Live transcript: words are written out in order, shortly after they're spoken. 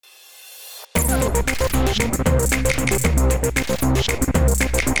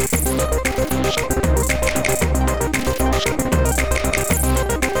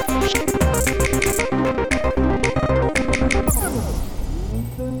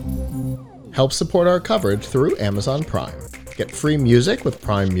Help support our coverage through Amazon Prime. Get free music with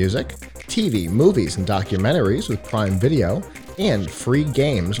Prime Music, TV, movies, and documentaries with Prime Video, and free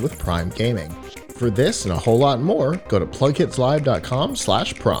games with Prime Gaming. For this and a whole lot more, go to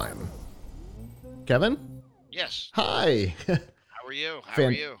plughitslive.com/prime. Kevin? Yes. Hi. How are you? How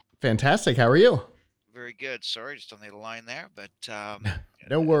are you? Fantastic. How are you? Very good. Sorry, just on the line there, but No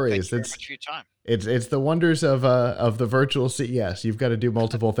thank worries. you very much for your time. It's the wonders of the virtual CES. You've got to do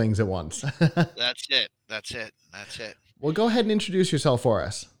multiple things at once. That's it. That's it. That's it. Well, go ahead and introduce yourself for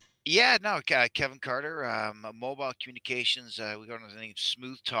us. Yeah, no, Kevin Carter, mobile communications. We go under the name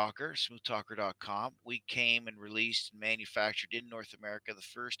Smooth Talker, smoothtalker.com. We came and released and manufactured in North America the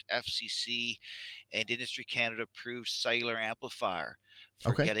first FCC and Industry Canada approved cellular amplifier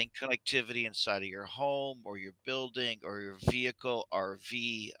for Okay. getting connectivity inside of your home or your building or your vehicle,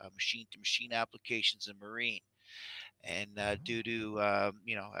 RV, machine to machine applications, and marine. And due to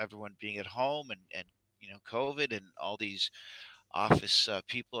everyone being at home and COVID and all these office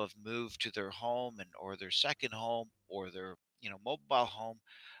people have moved to their home and or their second home or their mobile home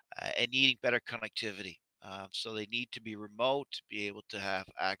and needing better connectivity. So they need to be remote to be able to have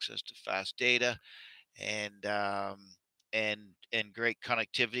access to fast data and and great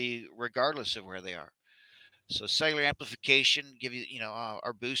connectivity regardless of where they are. So cellular amplification give you,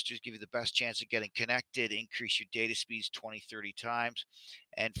 our boosters give you the best chance of getting connected, increase your data speeds 20, 30 times.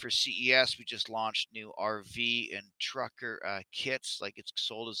 And for CES, we just launched new RV and trucker kits, like it's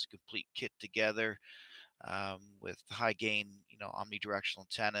sold as a complete kit together with high gain, omnidirectional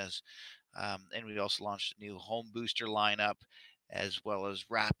antennas. And we also launched a new home booster lineup, as well as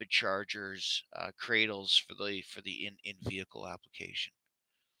rapid chargers, cradles for the in vehicle application.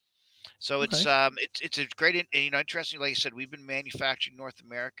 So Okay. it's a great interesting. Like I said, we've been manufacturing North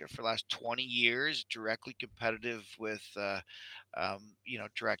America for the last 20 years, directly competitive with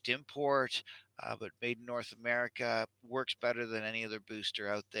direct import, but made in North America works better than any other booster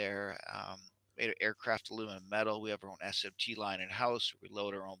out there. Made of aircraft aluminum metal. We have our own SMT line in house. We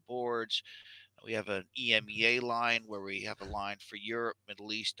load our own boards. We have an EMEA line where we have a line for Europe,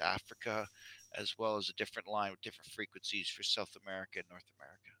 Middle East, Africa, as well as a different line with different frequencies for South America and North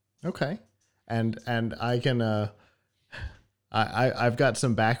America. Okay. And I can I've got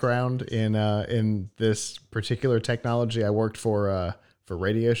some background in this particular technology. I worked for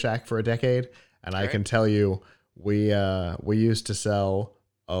Radio Shack for a decade, and I Great. can tell you we used to sell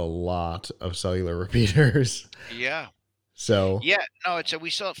a lot of cellular repeaters. Yeah. So Yeah, no, we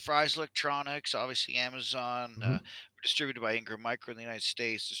sell at Fry's Electronics, obviously Amazon. mhm. We're distributed by Ingram Micro in the United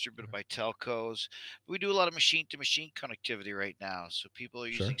States, distributed by telcos. We do a lot of machine-to-machine connectivity right now, so people are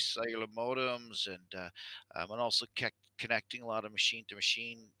using Sure. cellular modems and also connecting a lot of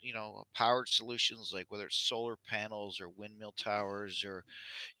machine-to-machine, powered solutions like whether it's solar panels or windmill towers or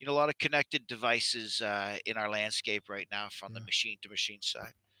a lot of connected devices in our landscape right now from the Yeah. machine-to-machine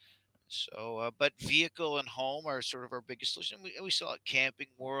side. So, but vehicle and home are sort of our biggest solution. We sell at Camping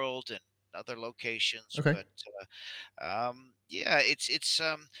World and other locations, Okay. but yeah, it's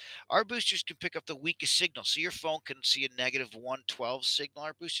our boosters can pick up the weakest signal. So your phone can see a negative 112 signal.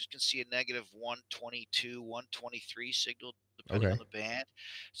 Our boosters can see a negative 122, 123 signal depending on Okay. the band.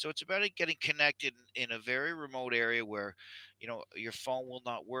 So it's about it getting connected in a very remote area where your phone will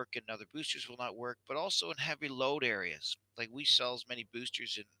not work and other boosters will not work, but also in heavy load areas. Like we sell as many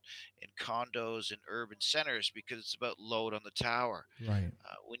boosters in condos and urban centers because it's about load on the tower. Right.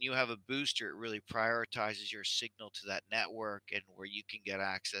 When you have a booster, it really prioritizes your signal to that network and where you can get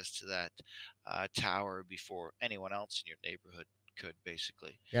access to that tower before anyone else in your neighborhood could,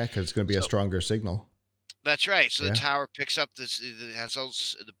 basically. Yeah, because it's going to be a So stronger signal. that's right. So the Yeah. tower picks up this. It has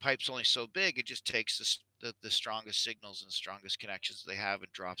those, the pipe's only so big. It just takes the strongest signals and the strongest connections they have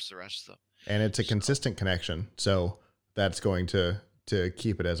and drops the rest of them. And it's a So consistent connection, so that's going to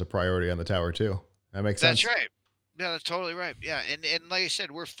keep it as a priority on the tower too. That makes that's sense. right. Yeah, that's totally right. Yeah, and like I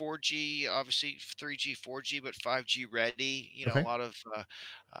said, we're 4G, obviously 3G, 4G, but 5G ready. A Okay. lot of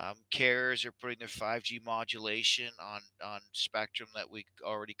carriers are putting their 5G modulation on spectrum that we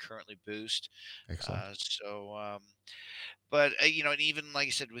already currently boost. Excellent. But and even like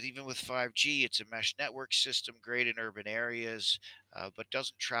I said, with 5G, it's a mesh network system, great in urban areas, but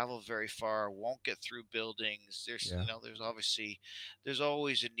doesn't travel very far, won't get through buildings. There's Yeah. there's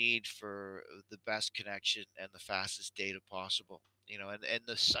always a need for the best connection and the fastest data possible and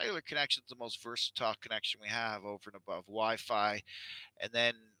the cellular connection is the most versatile connection we have over and above Wi-Fi. And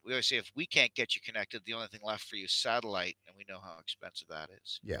then we always say if we can't get you connected, the only thing left for you is satellite, and we know how expensive that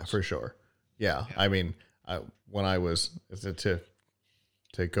is. Yeah, for So sure. Yeah, yeah. I mean, when I was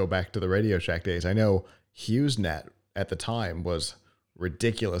to go back to the Radio Shack days, I know HughesNet at the time was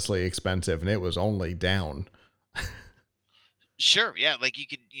ridiculously expensive, and it was only down. Sure, yeah, like you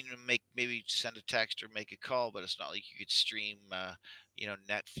could, make maybe send a text or make a call, but it's not like you could stream,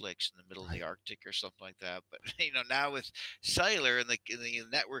 Netflix in the middle of the Right. Arctic or something like that. But now with cellular and the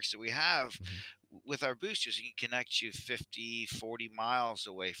networks that we have Mhm. with our boosters, you can connect you 50, 40 miles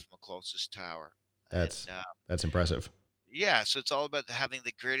away from the closest tower, and That's that's impressive. yeah, so it's all about having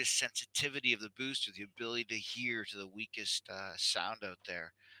the greatest sensitivity of the booster, the ability to hear to the weakest sound out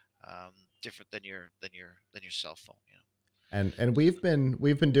there, um, different than your cell phone. And we've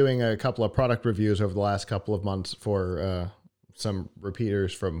been doing a couple of product reviews over the last couple of months for some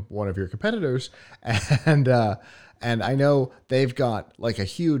repeaters from one of your competitors, and and I know they've got like a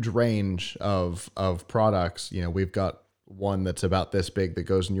huge range of products. You know, we've got one that's about this big that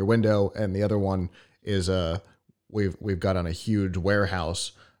goes in your window, and the other one is we've got on a huge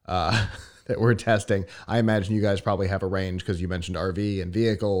warehouse. That we're testing. I imagine you guys probably have a range because you mentioned RV and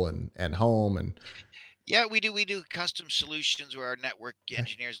vehicle and home and Yeah, we do. We do custom solutions where our network okay.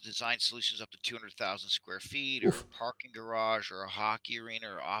 engineers design solutions up to 200,000 square feet, or Oof. a parking garage, or a hockey arena,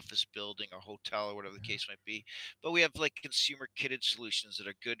 or office building, or hotel, or whatever the case might be. But we have like consumer kitted solutions that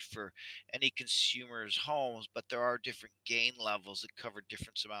are good for any consumer's homes. But there are different gain levels that cover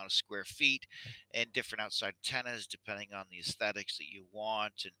different amount of square feet, and different outside antennas depending on the aesthetics that you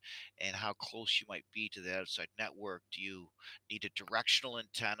want, and how close you might be to the outside network. Do you need a directional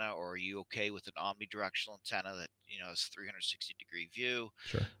antenna, or are you okay with an omnidirectional antenna that has 360-degree view?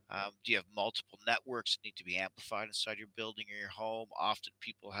 Sure. Do you have multiple networks that need to be amplified inside your building or your home? Often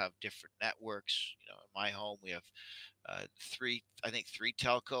people have different networks. In my home, we have I think three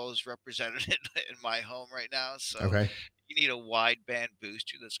telcos represented in my home right now. So Okay. you need a wideband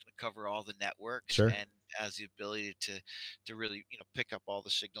booster that's going to cover all the networks, Sure. and has the ability to really pick up all the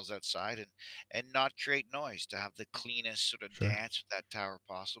signals outside, and not create noise, to have the cleanest sort of Sure. dance with that tower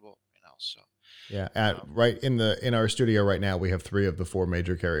possible. So Yeah. At um, right in our studio right now, we have three of the four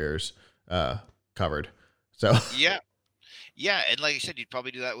major carriers uh, covered. So yeah. Yeah, and like I said, you'd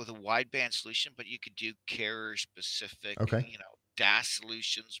probably do that with a wideband solution, but you could do carrier specific, okay. DAS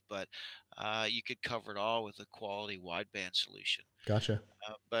solutions, but you could cover it all with a quality wideband solution. Gotcha.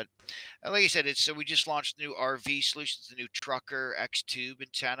 But like I said, it's so we just launched new RV solutions, the new Trucker X Tube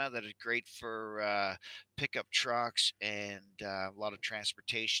antenna that is great for pickup trucks, and a lot of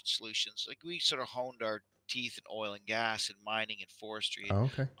transportation solutions. Like, we sort of honed our teeth in oil and gas and mining and forestry, and Oh,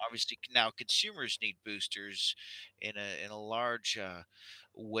 okay. obviously now consumers need boosters in a large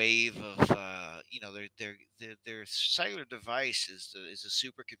wave of their cellular device is a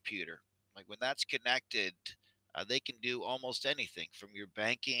supercomputer. Like, when that's connected, they can do almost anything from your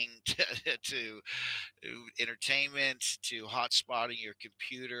banking to entertainment, to hotspotting your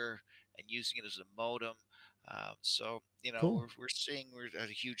computer and using it as a modem. So Cool. we're at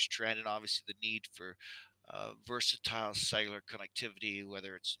a huge trend, and obviously the need for versatile cellular connectivity,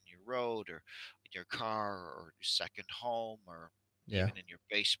 whether it's in your road, or in your car, or your second home, or Yeah. even in your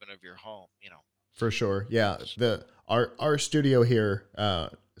basement of your home. For sure. Yeah. The our studio here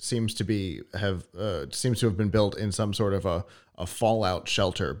seems to have been built in some sort of a fallout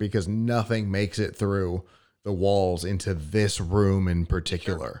shelter because nothing makes it through the walls into this room in Sure,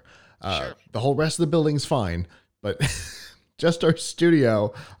 particular. sure. The whole rest of the building's fine, but just our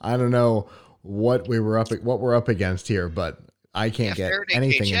studio, I don't know what we're up against here, but I Yeah, can't get Faraday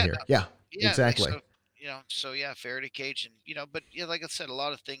anything cage. in Yeah, here. Yeah, yeah, exactly. so yeah, Faraday cage, and but yeah, like I said, a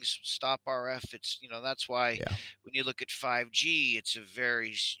lot of things stop RF. It's that's why Yeah, when you look at 5G, it's a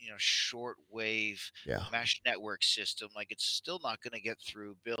very short wave yeah, mesh network system. Like, it's still not going to get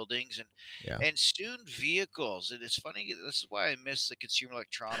through buildings, yeah. and soon vehicles. And it's funny. This is why I miss the Consumer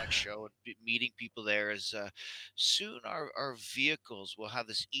Electronics Show and meeting people there. Is soon our vehicles will have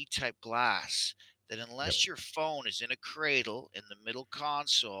this E-type glass that, Yep. unless your phone is in a cradle in the middle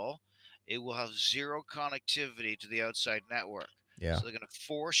console, it will have zero connectivity to the outside network. Yeah. So they're going to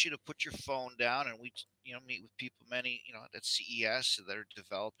force you to put your phone down, and we meet with people, many at CES, that are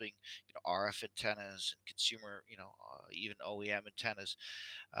developing RF antennas and consumer, even OEM antennas.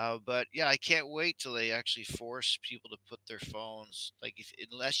 But yeah, I can't wait till they actually force people to put their phones, like,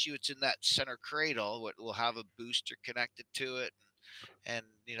 unless it's in that center cradle, what will have a booster connected to it, and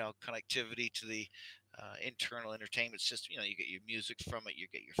connectivity to the internal entertainment system. You get your music from it, you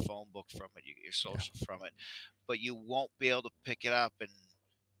get your phone book from it, you get your Yeah. social from it, but you won't be able to pick it up and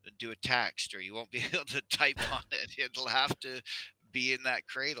do a text, or you won't be able to type on it. It'll have to be in that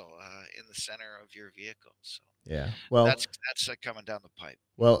cradle in the center of your vehicle. So Yeah. that's coming down the pipe.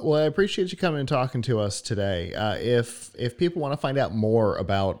 Well, I appreciate you coming and talking to us today. If people want to find out more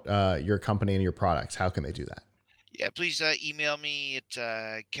about your company and your products, how can they do that? Yeah, please email me at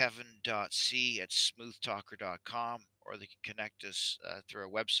kevin.c@smoothtalker.com, or they can connect us through our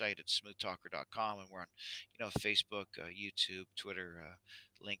website at smoothtalker.com, and we're on, Facebook, YouTube, Twitter,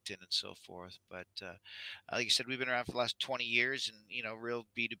 LinkedIn, and so forth. But like I said, we've been around for the last 20 years, and real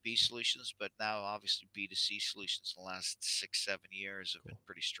B2B solutions, but now obviously B2C solutions in the last 6, 7 years have been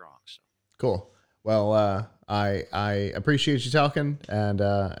pretty strong. So Cool. Well, I appreciate you talking and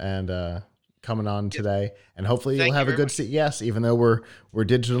coming on yeah, today, and hopefully you'll thank you have a very good much. seat. Yes, even though we're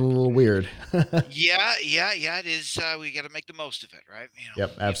digital a little weird. Yeah, it is. We got to make the most of it, right?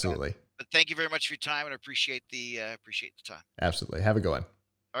 Yep, absolutely, But thank you very much for your time, and I appreciate the time. absolutely. Have a good one.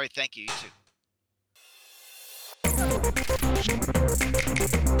 All right, thank you. You too.